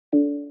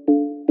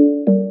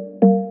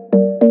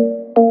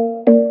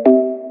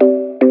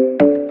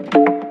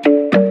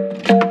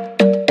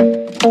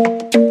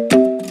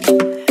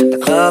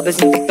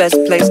isn't the best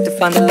place to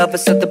find a lover,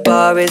 so the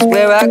bar is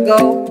where I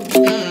go.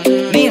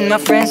 Me and my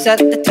friends at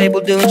the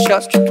table doing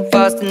shots, tripping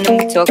fast, and then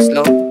we talk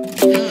slow.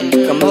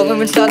 Come over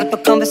and start up a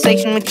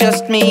conversation with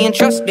just me, and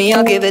trust me,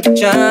 I'll give it a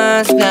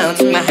chance. Now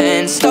take my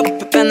hand, stop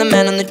it, and the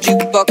man on the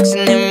jukebox,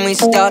 and then we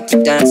start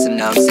to dance. And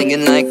now I'm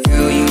singing like,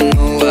 girl, you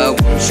know I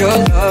want your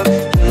love.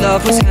 Your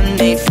love was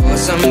handmade for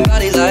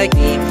somebody like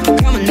me.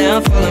 Come on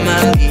now, follow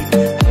my lead.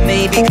 I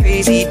may be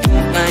crazy,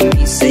 don't mind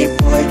me. Say,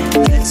 boy,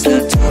 let's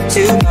not talk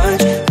too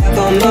much. Grab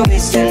on my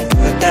waist and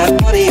put that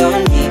body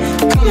on me.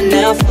 Come on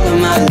now, follow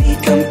my lead.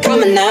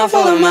 Come on now,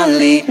 follow my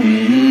lead.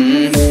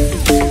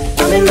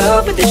 I'm in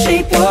love with the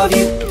shape of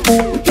you.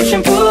 We push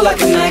and pull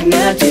like a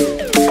magnet do.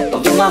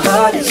 Although my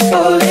heart is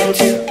falling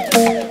too.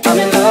 I'm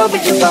in love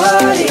with your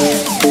body.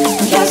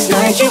 Last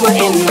night you were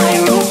in my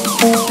room.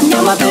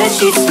 Now my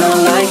bedsheets smell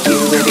like you.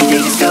 Every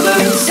day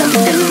discovering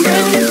something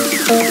brand new.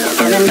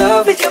 I'm in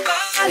love with your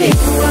body.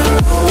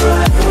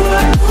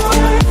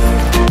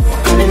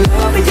 I'm in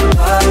love with your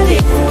body.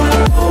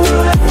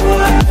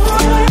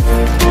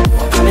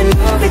 I'm in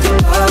love with your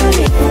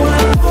body.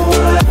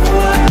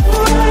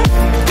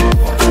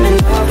 I'm in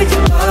love with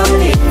your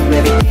body.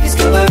 Every day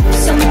discovering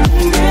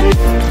something brand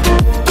new.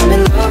 I'm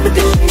in love with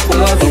the shape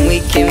of you. When we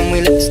came, we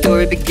let the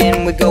story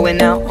begin. We're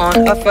going out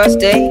on our first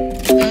date.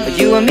 But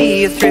you and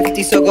me are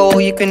thrifty, so go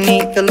all you can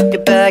eat. Fill up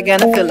your bag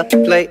and I fill up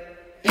the plate.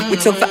 We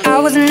talk for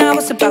hours and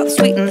hours about the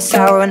sweet and the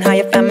sour, and how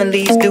your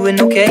family's doing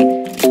okay.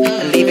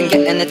 And leaving,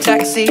 getting a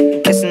taxi,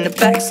 kissing the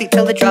backseat,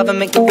 tell the driver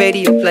make the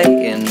radio play.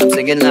 And I'm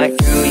singing like,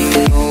 girl, you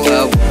know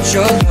I want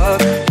your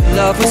love. Your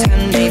love was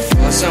handmade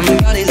for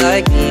somebody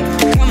like me.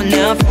 Come on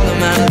now, follow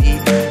my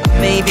lead. I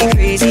may be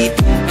crazy,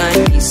 don't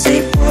mind me.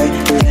 Say, boy,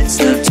 let's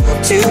not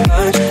talk too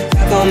much.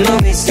 Grab on my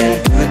waist and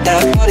put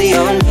that body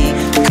on me.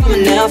 Come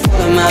on now,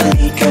 follow my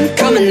lead.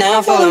 Come on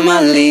now, follow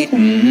my lead.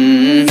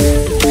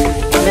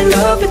 I'm in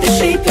love with the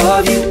shape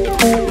of you.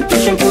 We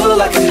push and pull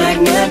like a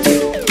magnet do.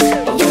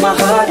 Although my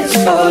heart is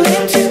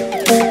falling too.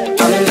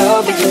 I'm in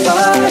love with your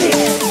body.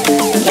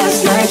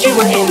 Last night you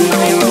were in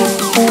my room.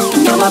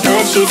 Now my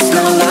bedsheets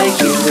smell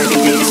like you. Every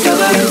day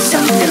discovering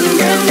something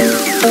brand new.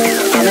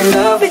 I'm in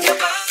love with your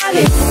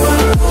body.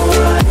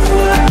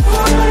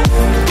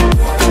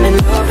 I'm in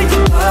love with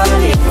your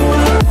body.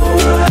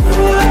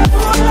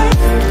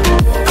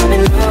 I'm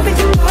in love with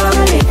your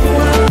body.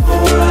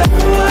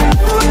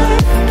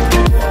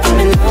 I'm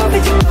in love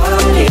with your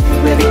body.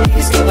 Every day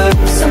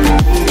discovering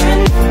something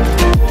brand new.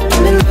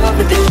 I'm in love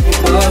with the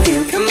shape of you.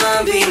 Come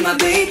on, be my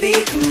baby,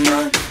 come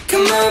on.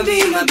 Come on, be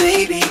my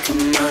baby,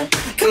 come on.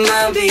 Come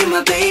on, be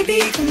my baby,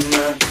 come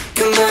on.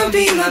 Come on,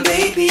 be my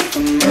baby,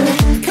 come on.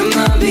 Come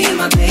on, be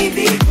my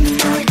baby, come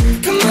on.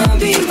 Come on,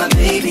 be my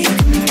baby,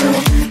 come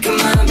on.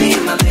 Come on, be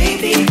my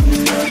baby,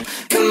 come on.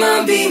 Come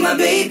on, be my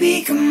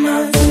baby, come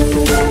on.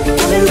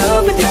 I'm in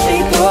love with the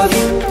shape of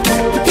you.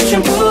 We push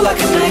and pull like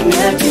a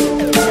magnet do.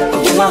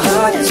 Although my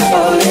heart is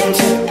falling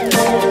too.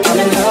 I'm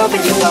in love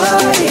with your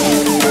body.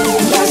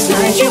 Last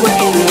night you were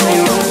in my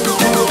room.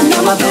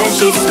 Now my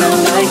bedsheets smell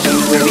like you.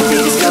 Every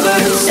day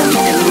discovering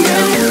something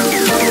brand new.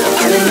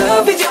 I'm in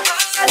love with your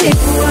body.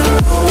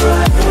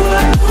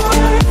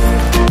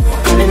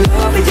 I'm in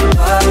love with your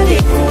body.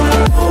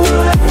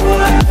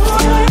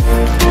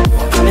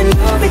 I'm in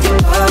love with your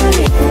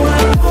body.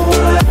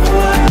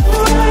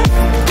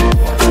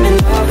 I'm in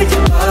love with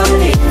your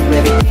body.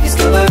 Every day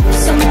discovering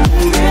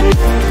something brand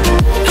new.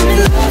 I'm in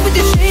love with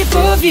the shape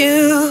of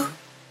you.